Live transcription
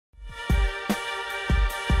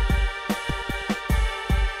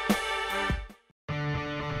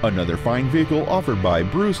Another fine vehicle offered by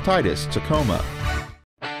Bruce Titus Tacoma.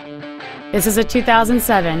 This is a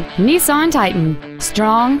 2007 Nissan Titan.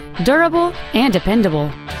 Strong, durable, and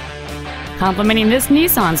dependable. Complementing this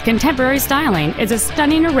Nissan's contemporary styling is a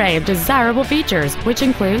stunning array of desirable features, which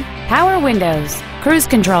include power windows, cruise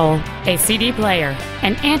control, a CD player,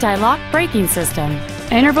 an anti-lock braking system,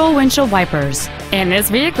 interval windshield wipers, and this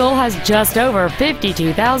vehicle has just over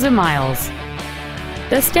 52,000 miles.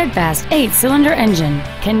 The steadfast 8-cylinder engine,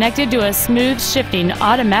 connected to a smooth shifting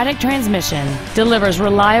automatic transmission, delivers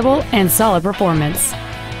reliable and solid performance.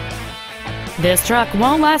 This truck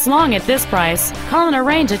won't last long at this price. Call and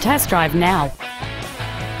arrange a test drive now.